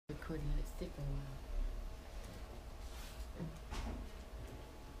Recording it stick for a while.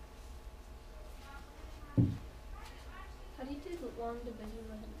 How do you do long division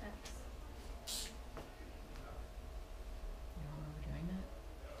with an X? You don't remember doing that?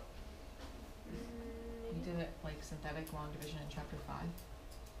 We did it like synthetic long division in chapter 5.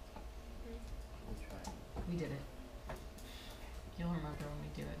 We'll try. We did it. You'll remember when we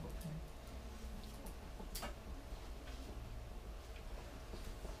do it, hopefully.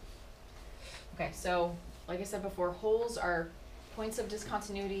 Okay, so like I said before, holes are points of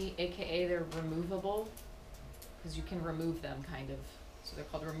discontinuity, aka they're removable, because you can remove them, kind of. So they're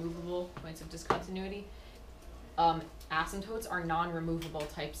called removable points of discontinuity. Asymptotes are non-removable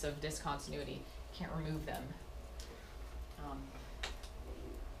types of discontinuity. Can't remove them.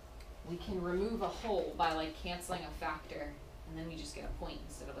 We can remove a hole by like canceling a factor, and then we just get a point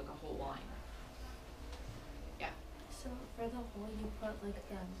instead of like a whole line. Yeah. So for the hole, you put like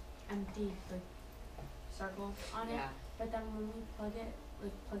the empty like circle on it, Yeah. but then when we plug it,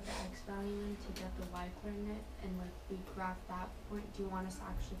 like plug the x value in to get the y coordinate, and like we graph that point, do you want us to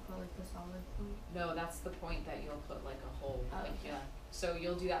actually put like the solid point? No, that's the point that you'll put like a hole. Oh, Like, okay. yeah. So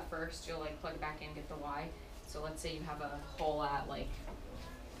you'll do that first. You'll like plug it back in, get the y. So let's say you have a hole at like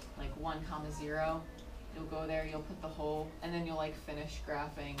 1, 0. You'll go there, you'll put the hole, and then you'll like finish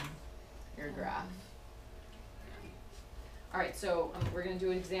graphing your graph. All right, so we're gonna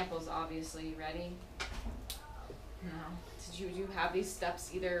do examples. Obviously, ready? No. Did you have these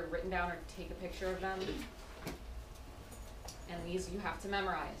steps either written down or take a picture of them? And these you have to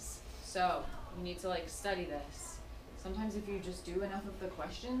memorize. So you need to like study this. Sometimes if you just do enough of the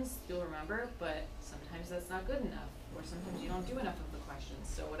questions, you'll remember, but sometimes that's not good enough. Or sometimes you don't do enough of the questions.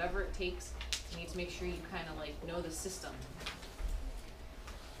 So whatever it takes, you need to make sure you kind of like know the system.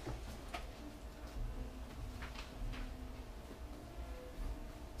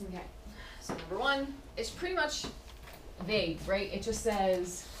 Okay, so number 1, it's pretty much vague, right? It just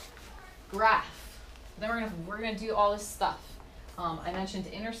says graph. Then we're gonna do all this stuff. I mentioned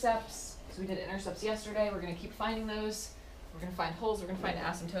intercepts, so we did intercepts yesterday. We're gonna keep finding those. We're gonna find holes. We're gonna find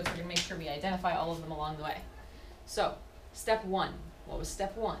asymptotes. We're gonna make sure we identify all of them along the way. So, step 1. What was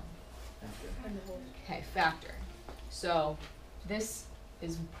step 1? Okay, factor. So this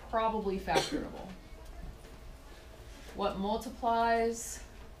is probably factorable. What multiplies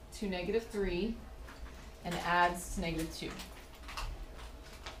to -3 and adds to -2?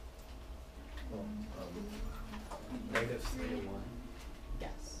 Well, -3 and 1.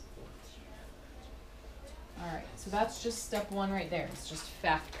 Yes. Alright, so that's just step 1 right there. It's just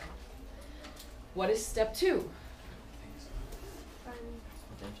factor. What is step 2?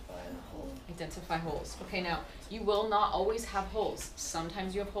 Identify a hole. Identify holes. Okay, now, you will not always have holes.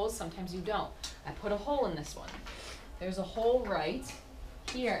 Sometimes you have holes, sometimes you don't. I put a hole in this one. There's a hole right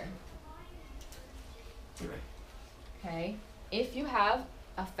here. Okay, if you have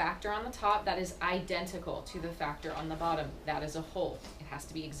a factor on the top that is identical to the factor on the bottom, that is a hole. It has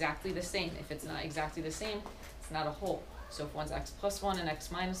to be exactly the same. If it's not exactly the same, it's not a hole. So if one's x plus 1 and x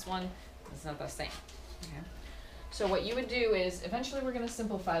minus 1, it's not the same. Okay. So what you would do is, eventually we're going to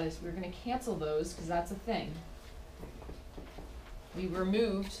simplify this. We're going to cancel those because that's a thing. We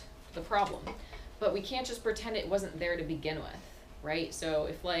removed the problem. But we can't just pretend it wasn't there to begin with, right? So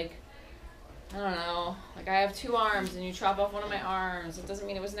if like, I don't know, like I have 2 arms and you chop off one of my arms, it doesn't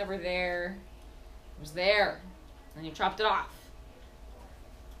mean it was never there. It was there, and you chopped it off.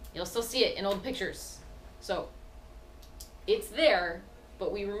 You'll still see it in old pictures. So it's there,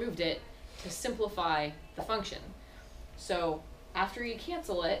 but we removed it to simplify the function. So after you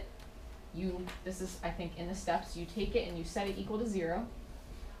cancel it, this is, I think, in the steps, you take it and you set it equal to 0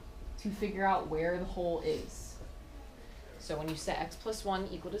 to figure out where the hole is. So when you set x plus 1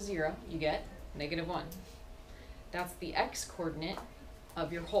 equal to 0, you get -1. That's the x coordinate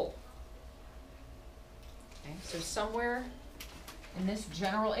of your hole. Okay, so somewhere in this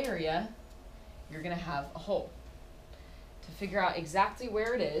general area, you're going to have a hole. To figure out exactly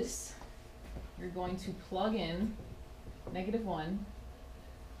where it is, you're going to plug in -1,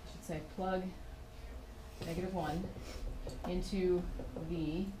 I should say plug -1 into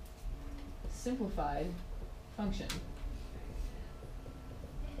the simplified function.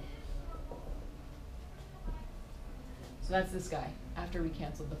 So that's this guy, after we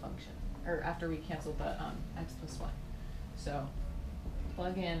canceled the function, or after we canceled the x plus 1. So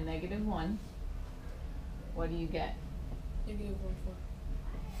plug in -1, what do you get? -1/4.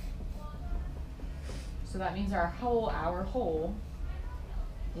 So that means our hole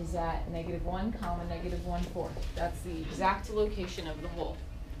is at -1, -1/4. That's the exact location of the hole.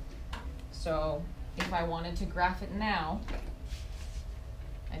 So if I wanted to graph it now,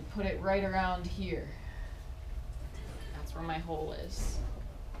 I'd put it right around here. That's where my hole is.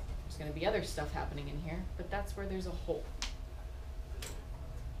 There's gonna be other stuff happening in here, but that's where there's a hole.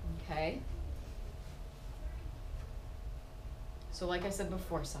 Okay? So like I said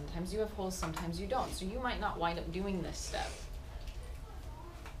before, sometimes you have holes, sometimes you don't. So you might not wind up doing this step.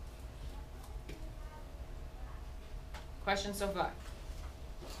 Question so far?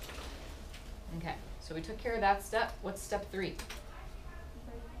 Okay, so we took care of that step. What's step 3?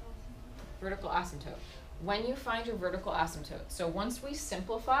 Vertical asymptote. When you find your vertical asymptote, so once we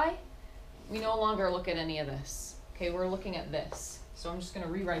simplify, we no longer look at any of this. Okay, we're looking at this. So I'm just going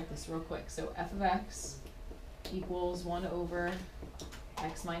to rewrite this real quick. So f of x equals 1 over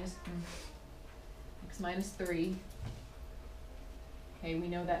x minus 3. Okay, we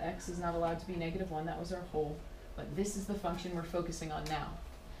know that x is not allowed to be -1. That was our whole. But this is the function we're focusing on now.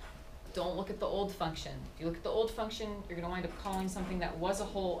 Don't look at the old function. If you look at the old function, you're going to wind up calling something that was a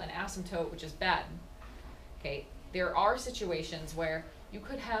hole an asymptote, which is bad. Okay, there are situations where you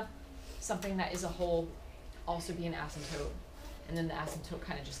could have something that is a hole also be an asymptote, and then the asymptote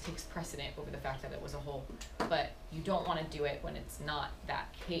kind of just takes precedent over the fact that it was a hole. But you don't want to do it when it's not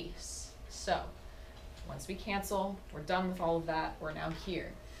that case. So once we cancel, we're done with all of that. We're now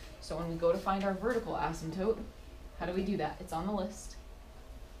here. So when we go to find our vertical asymptote, how do we do that? It's on the list.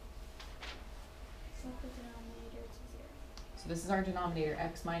 Set the denominator to 0. So this is our denominator,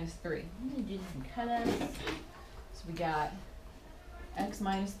 x minus 3. I'm going to do some cut-ups. So we got x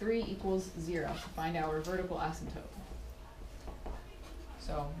minus 3 equals 0 to find our vertical asymptote.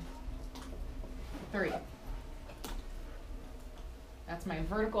 So 3. That's my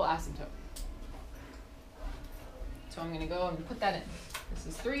vertical asymptote. So I'm going to go and put that in. This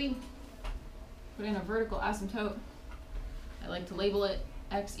is 3. Put in a vertical asymptote. I like to label it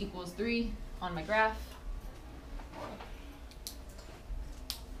x equals 3 on my graph.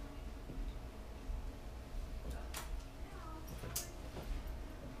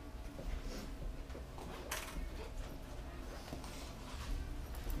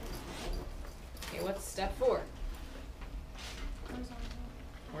 Okay, what's step 4?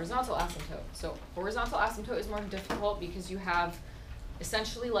 Horizontal asymptote. So horizontal asymptote is more difficult because you have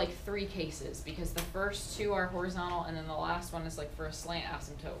essentially like 3 cases, because the first 2 are horizontal and then the last one is like for a slant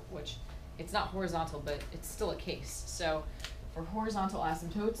asymptote, which it's not horizontal, but it's still a case. So for horizontal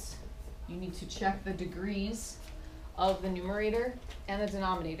asymptotes, you need to check the degrees of the numerator and the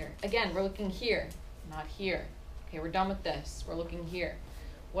denominator. Again, we're looking here, not here. Okay, we're done with this. We're looking here.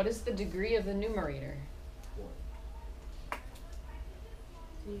 What is the degree of the numerator?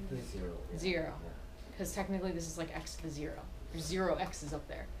 0. Because technically this is like x to the 0. There's 0 x's up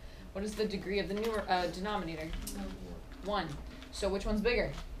there. What is the degree of the denominator? 1. So which one's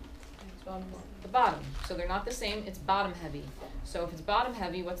bigger? The bottom. So they're not the same. It's bottom heavy. So if it's bottom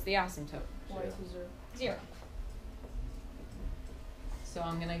heavy, what's the asymptote? 0. So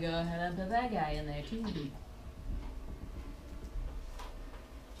I'm going to go ahead and put that guy in there too.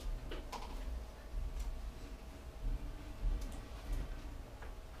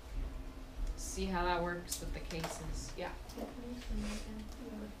 See how that works with the cases? Yeah.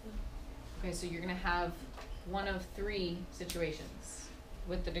 Okay, so you're going to have one of 3 situations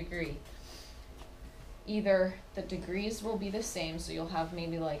with the degree. Either the degrees will be the same, so you'll have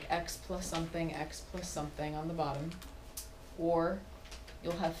maybe like x plus something on the bottom, or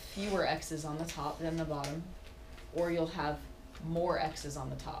you'll have fewer x's on the top than the bottom, or you'll have more x's on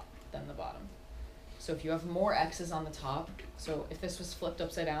the top than the bottom. So if you have more x's on the top, so if this was flipped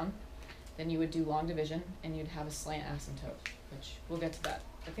upside down, then you would do long division and you'd have a slant asymptote, which we'll get to that.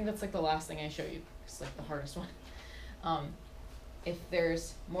 I think that's like the last thing I show you. It's like the hardest one. If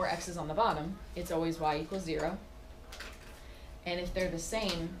there's more x's on the bottom, it's always y equals 0. And if they're the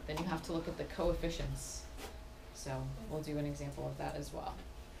same, then you have to look at the coefficients. So we'll do an example of that as well.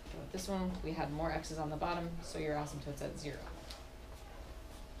 So with this one, we had more x's on the bottom, so your asymptote's at 0.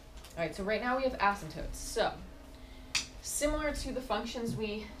 All right, so right now we have asymptotes. So similar to the functions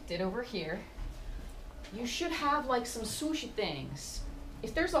we did over here, you should have like some sushi things.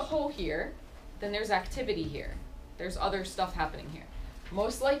 If there's a hole here, then there's activity here. There's other stuff happening here.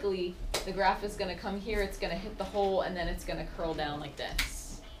 Most likely, the graph is going to come here, it's going to hit the hole, and then it's going to curl down like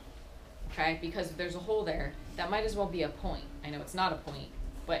this. Okay, because if there's a hole there, that might as well be a point. I know it's not a point,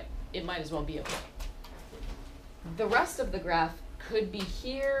 but it might as well be a point. The rest of the graph could be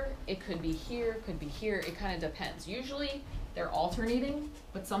here, it could be here, could be here, it kind of depends. Usually they're alternating,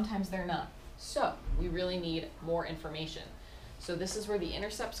 but sometimes they're not. So we really need more information. So this is where the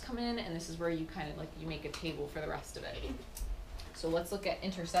intercepts come in, and this is where you kind of like, you make a table for the rest of it. So let's look at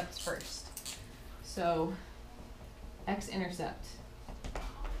intercepts first. So x-intercept.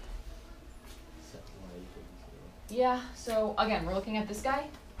 Yeah, so again, we're looking at this guy.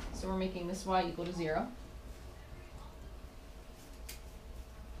 So we're making this y equal to 0.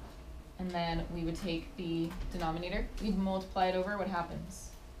 And then we would take the denominator, we'd multiply it over, what happens?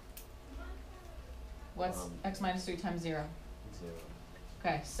 What's x minus 3 times 0? 0.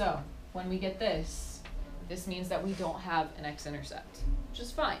 Okay, so when we get this, this means that we don't have an x-intercept, which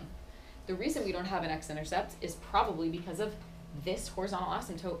is fine. The reason we don't have an x-intercept is probably because of this horizontal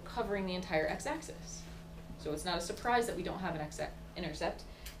asymptote covering the entire x-axis. So it's not a surprise that we don't have an x-intercept,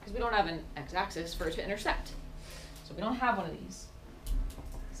 because we don't have an x-axis for it to intercept. So we don't have one of these.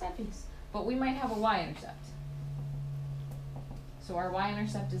 Sad piece. But we might have a y-intercept. So our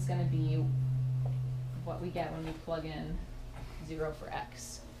y-intercept is going to be what we get when we plug in 0 for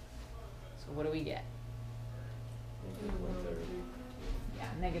x. So what do we get? -1/3. Yeah,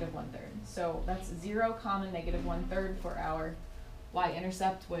 -1/3. So that's 0, -1/3 for our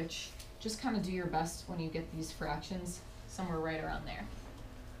y-intercept, which just kind of do your best when you get these fractions, somewhere right around there.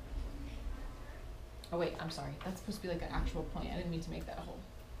 Oh wait, I'm sorry. That's supposed to be like an actual point. I didn't mean to make that a whole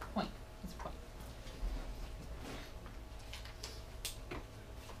point. It's a point.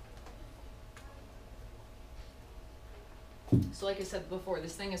 So like I said before,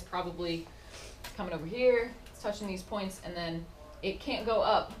 this thing is probably coming over here, it's touching these points, and then it can't go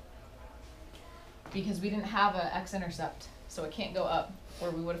up because we didn't have an x-intercept. So it can't go up,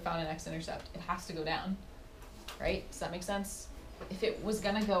 or we would have found an x-intercept. It has to go down, right? Does that make sense? If it was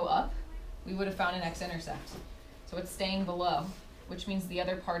gonna go up, we would have found an x-intercept. So it's staying below, which means the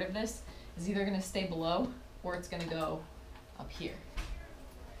other part of this is either gonna stay below or it's gonna go up here.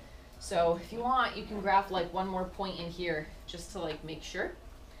 So if you want, you can graph like one more point in here just to like make sure.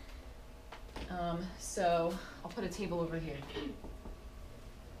 So I'll put a table over here.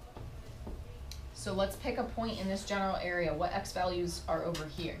 So let's pick a point in this general area. What x values are over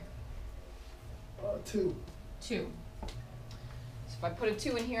here? 2. 2. So if I put a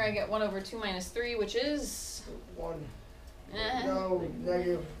 2 in here, I get 1/2 minus 3, which is 1. eh, No,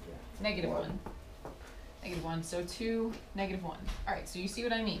 negative. -1. -1. So 2, -1. All right, so you see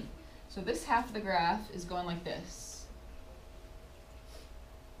what I mean? So this half of the graph is going like this.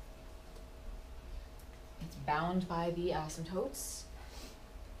 It's bound by the asymptotes.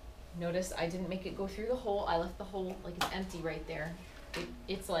 Notice I didn't make it go through the hole. I left the hole like it's empty right there.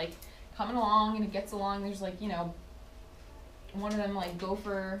 It's like coming along and it gets along. There's like, you know, one of them like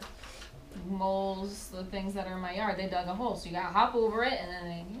gopher moles, the things that are in my yard, they dug a hole. So you gotta hop over it and then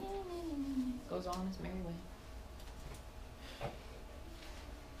it goes on its merry way.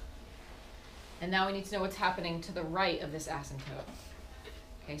 And now we need to know what's happening to the right of this asymptote.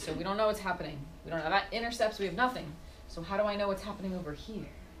 Okay, so we don't know what's happening. We don't have intercepts, we have nothing. So how do I know what's happening over here?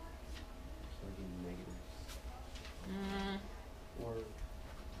 Or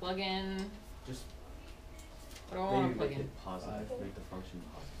Plug in, just what do I want maybe to plug make in? it positive, make the function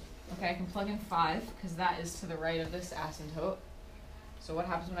positive. Okay, I can plug in 5, because that is to the right of this asymptote. So what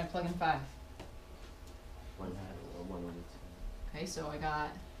happens when I plug in 5? 1/2 or 1/2. Okay, so I got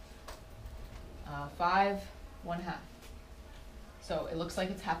 5, 1/2. So it looks like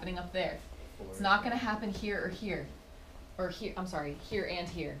it's happening up there. It's not going to happen here or here. Or here, I'm sorry, here and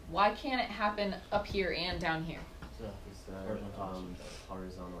here. Why can't it happen up here and down here? Is that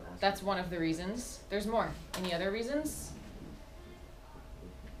horizontal aspect? That's one of the reasons. There's more. Any other reasons?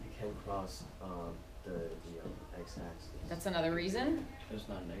 You can cross the x-axis. That's another reason. It's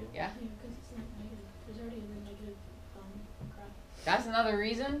not negative. Yeah. Yeah, because it's not negative. There's already a negative graph. That's another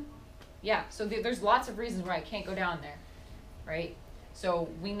reason. Yeah, so there's lots of reasons why I can't go down there, right? So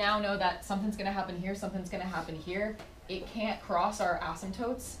we now know that something's going to happen here, something's going to happen here. It can't cross our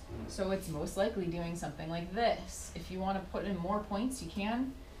asymptotes, so it's most likely doing something like this. If you want to put in more points, you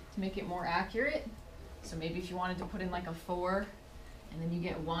can to make it more accurate. So maybe if you wanted to put in like a 4 and then you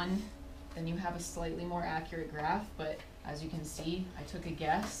get 1, then you have a slightly more accurate graph. But as you can see, I took a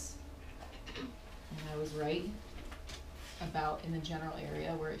guess and I was right about in the general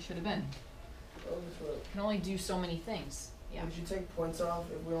area where it should have been. Oh, that's what. You can only do so many things. Yeah. Would you take points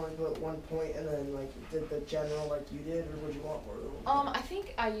off if we only put 1 point and then like did the general like you did, or would you want more than 1? I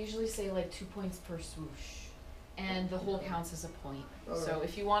think I usually say like 2 points per swoosh, and the whole counts as a point. So Okay.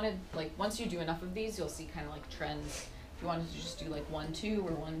 if you wanted, like, once you do enough of these, you'll see kind of like trends. If you wanted to just do like 1, 2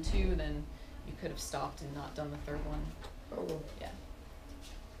 or 1, 2, then you could have stopped and not done the third one. Okay.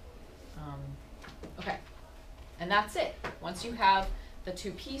 Yeah. Okay. And that's it. Once you have the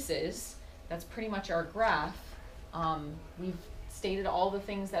 2 pieces, that's pretty much our graph. We've stated all the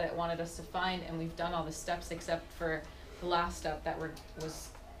things that it wanted us to find, and we've done all the steps except for the last step that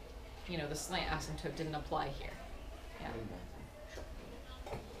was, you know, the slant asymptote didn't apply here. Yeah.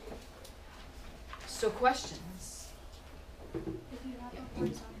 So questions?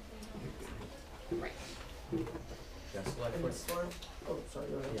 in the slant? Oh, sorry,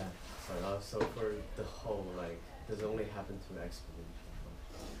 go ahead. Yeah, sorry, so for the whole, like, does it only happen to exponential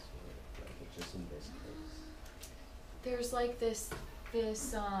functions, or, like, it's just in this case? There's like this, I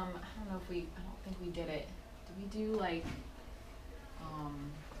don't think we did it. Did we do like,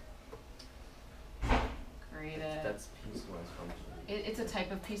 create a, That's piecewise function. it's a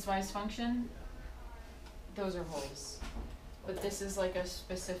type of piecewise function. Those are holes. But this is like a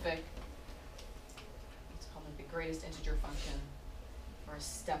specific, it's called like the greatest integer function, or a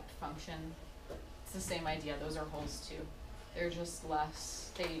step function. It's the same idea, those are holes too. They're just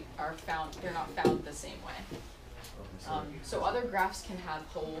less, they're not found the same way. Okay, So other graphs can have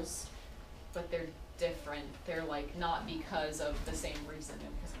holes, but they're different. They're like not because of the same reason, and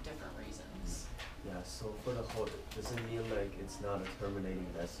because of different reasons. yeah, so for the whole, does it mean like it's not a terminating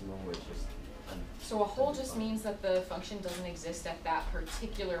decimal, which is So a hole just means that the function doesn't exist at that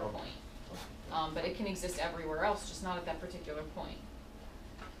particular Okay. point. But it can exist everywhere else, just not at that particular point.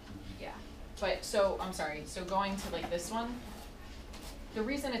 Yeah. But so, I'm sorry, so going to like this one, the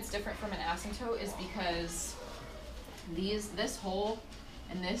reason it's different from an asymptote is because this hole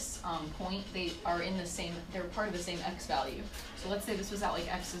and this point, they are in the same, they're part of the same x value. So let's say this was at like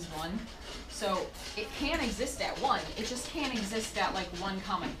x is 1. So it can exist at 1, it just can't exist at like 1,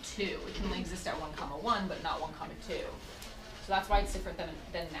 2. It can only exist at 1, 1, but not 1, 2. So that's why it's different than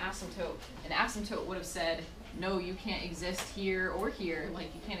an asymptote. An asymptote would have said, no, you can't exist here or here,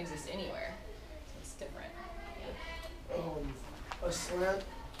 like you can't exist anywhere. So it's different. A slant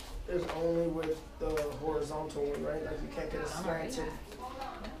is only with the horizontal one, right? Like you can't get a I'm already slanted.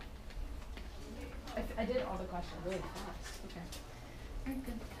 I did all the questions really fast. Okay. Very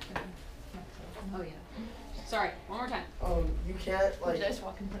good. Oh yeah. Sorry. One more time. You can't like.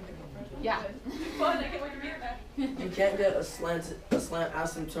 walk in front of the Yeah. You can't get a slant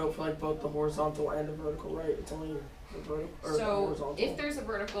asymptote for like both the horizontal and the vertical, right? It's only the vertical or the So horizontal. if there's a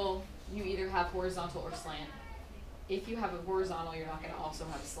vertical, you either have horizontal or slant. If you have a horizontal, you're not going to also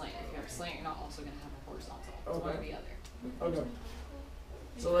have a slant. If you have a slant, you're not also going to have a horizontal. It's one or Okay. the other. Okay.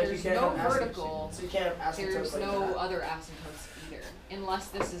 So like There's you can't no have vertical. So you can't have asymptotes There's like no that. other asymptotes either, unless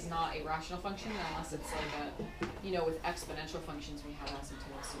this is not a rational function, unless it's like a, with exponential functions we have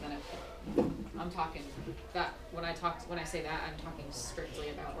asymptotes. So then I'm talking that when I say that, I'm talking strictly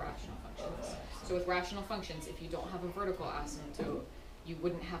about rational functions. So with rational functions, if you don't have a vertical asymptote, you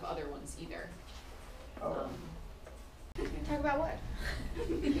wouldn't have other ones either. Talk about what?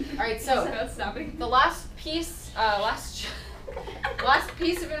 All right, so the last piece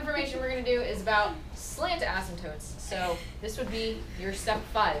of information we're going to do is about slant asymptotes. So this would be your step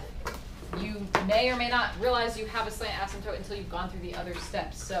 5. You may or may not realize you have a slant asymptote until you've gone through the other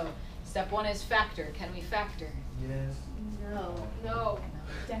steps. So step 1 is factor. Can we factor? Yes. No.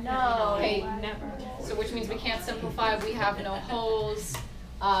 Okay. Never. So which means we can't simplify. We have no holes.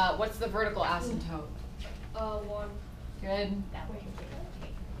 What's the vertical asymptote? 1. Good. That way.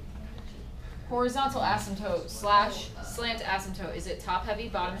 Horizontal asymptote / slant asymptote. Is it top heavy,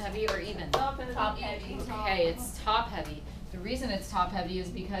 bottom heavy, or even? Top heavy. Okay, it's top heavy. The reason it's top heavy is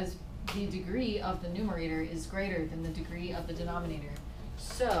because the degree of the numerator is greater than the degree of the denominator.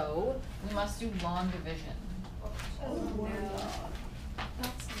 So we must do long division.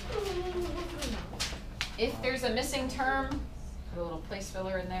 If there's a missing term, put a little place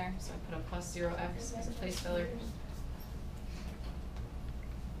filler in there. So I put a plus 0x as a place filler.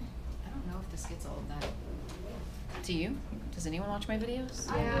 I don't know if this gets all of that. Do you? Does anyone watch my videos?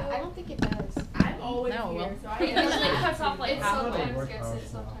 Yeah, I don't think it does. I'm always No, here, well. so I It usually usually cuts off like It's halfway. so Gets it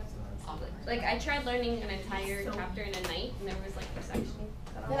sometimes. Like I tried learning an entire chapter in a night, and there was like a section.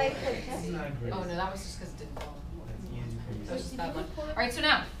 Then I put test. Oh no, that was just because it didn't fall. That was just bad luck. All right, so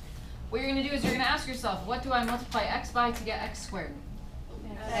now what you're gonna do is you're gonna ask yourself, what do I multiply x by to get x squared?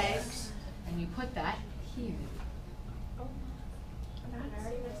 X. And you put that here. I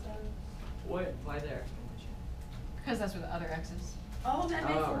already messed up. What? Why there? Because that's where the other x is. Oh, that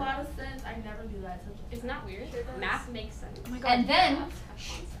makes Oh. a lot of sense. I never do that. It's not weird. Math makes sense. Oh my God. And then Math has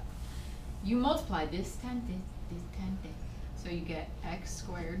concept. you multiply this times this times this. So you get x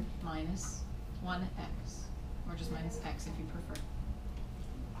squared minus 1x. Or just minus x if you prefer.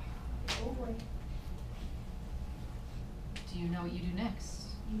 Oh boy. Do you know what you do next?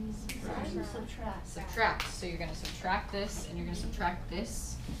 Subtract. Subtract. So you're gonna subtract this and you're gonna subtract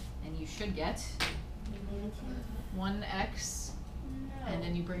this. And you should get 1x. And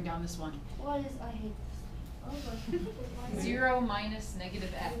then you bring down this 1. What is, I hate this. 0 minus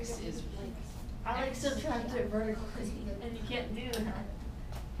negative x is I like subtract it vertically. And you can't do that.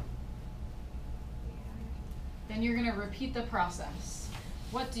 Then you're going to repeat the process.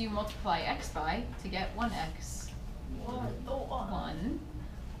 What do you multiply x by to get 1x? 1.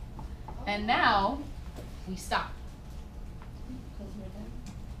 And now we stop.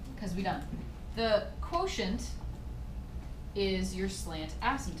 Because we're done. The quotient is your slant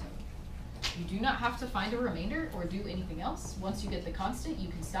asymptote. You do not have to find a remainder or do anything else. Once you get the constant, you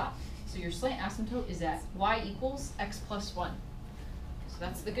can stop. So your slant asymptote is at y equals x plus 1. So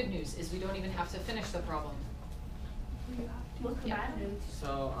that's the good news, is we don't even have to finish the problem. What's the bad news?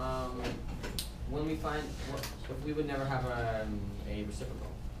 So, when we find, if we would never have a reciprocal,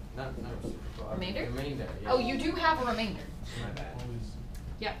 not a reciprocal, a Remainder? remainder, yeah. Oh, you do have a remainder. My bad.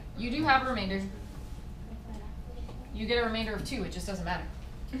 Yeah, you do have a remainder. You get a remainder of 2, it just doesn't matter.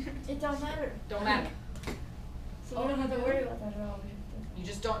 It don't matter. Don't matter. So we don't have to worry about that at all. You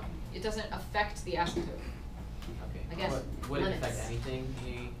just don't, it doesn't affect the asymptote. Okay. I guess But would it limits. affect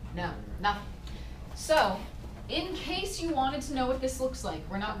anything? No, nothing. So, in case you wanted to know what this looks like,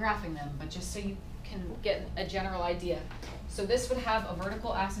 we're not graphing them, but just so you can get a general idea. So this would have a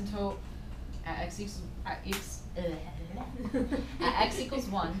vertical asymptote at x equals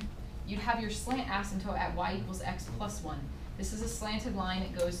 1. You'd have your slant asymptote at y equals x plus 1. This is a slanted line,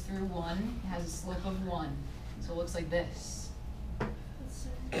 it goes through 1, it has a slope of 1. So it looks like this.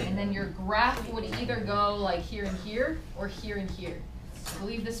 And then your graph would either go like here and here, or here and here. I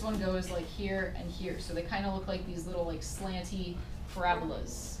believe this one goes like here and here. So they kind of look like these little like slanty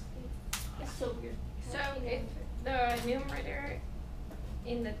parabolas. It's so weird. So if the numerator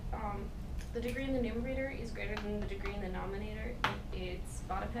in the degree in the numerator is greater than the degree in the denominator, it's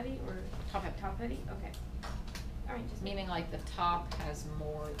bottom heavy or Top heavy. top heavy? Okay. Alright, just Meaning like the top has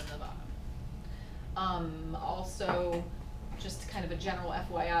more than the bottom. Also, just kind of a general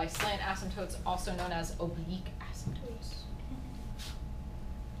FYI, slant asymptotes also known as oblique asymptotes.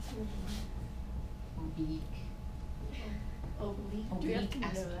 Oblique. Oblique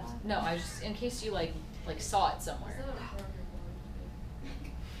asymptotes. No, I just, in case you like saw it somewhere.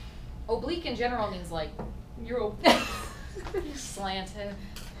 Oblique in general means like you're slanted.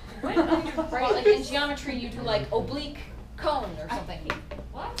 Right, like in geometry you do like oblique cone or something.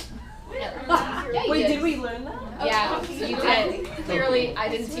 what? Yeah, you Wait, did. did we learn that? Yeah, you did. Clearly, I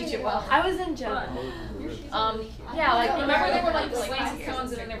didn't teach it well. I was in gym. Yeah, like remember there were like the slanted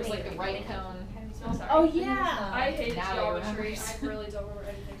cones and then there was like the right cone. Oh yeah. I hate Now you remember. geometry. I really don't remember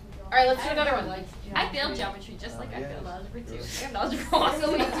anything from geometry. All right, let's do another one. I failed geometry just like I failed algebra too. I have algebra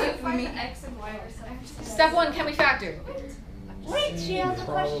So one. we do find x and y are Step 1, can we factor? Wait, she has a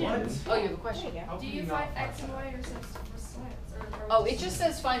question. Oh, you have a question. Do you find x and y are slants? Or Oh, it just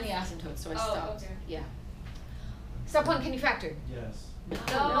says find the asymptote, so I Oh, stopped. okay. Yeah. Step 1, can you factor? Yes.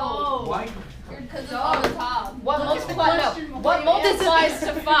 No. Why? Because it's on the top. What what multiplies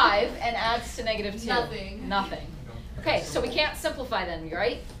to 5 and adds to -2? Nothing. Nothing. Okay, so we can't simplify then,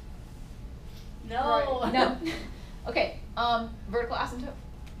 right? No. No. Okay, vertical asymptote.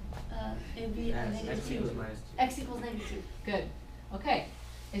 It'd be X equals minus 2. X equals -2. Good. Okay,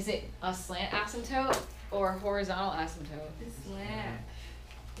 is it a slant asymptote or horizontal asymptote? Slant.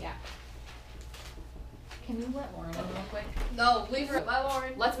 Yeah. Can you let Lauren in real quick? No, leave her. Bye,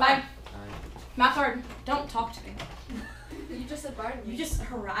 Lauren. Let's Bye. Alright. Math hard. Don't talk to me. You just said bye to me. You just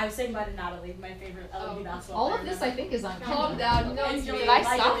I was saying bye to Natalie, my favorite LED basketball All of player. this I think is on Calm camera. down. You know it's Enjoy. me. Did I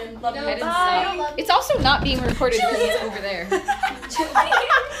Bye, stop? Julian. Love No, you. I didn't Bye. stop. It's also not being recorded because it's over there.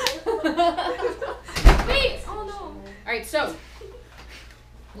 Wait. Oh no. Alright, so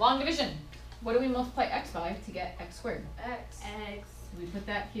long division. What do we multiply x by to get x squared? X. X. We put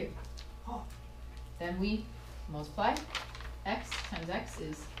that here. Then we multiply x times x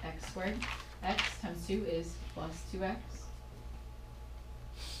is x squared. X times 2 is plus 2x.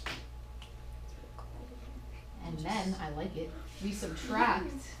 And then, I like it, we subtract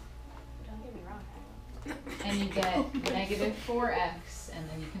Don't get me wrong. and you get -4x and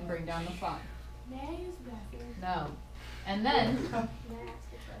then you can bring down the 5. May I use the bathroom? No. And then,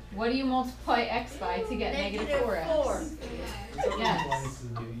 what do you multiply x by to get -4x? Yes.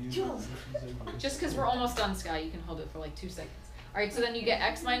 Just because we're almost done, Sky, you can hold it for like 2 seconds. Alright, so then you get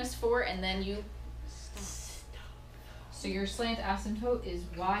x minus 4 and then you so your slant asymptote is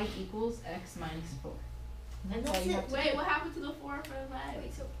y equals x minus 4. And all that's you it. have to Wait, do. what happened to the 4 for the 5?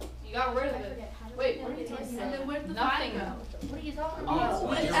 Wait, so You got rid of I it. forget how to Wait, do what are you it. talking about? And then where'd the Nothing. 5 go? What are you talking Oh,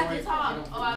 about? It's at the top. Oh,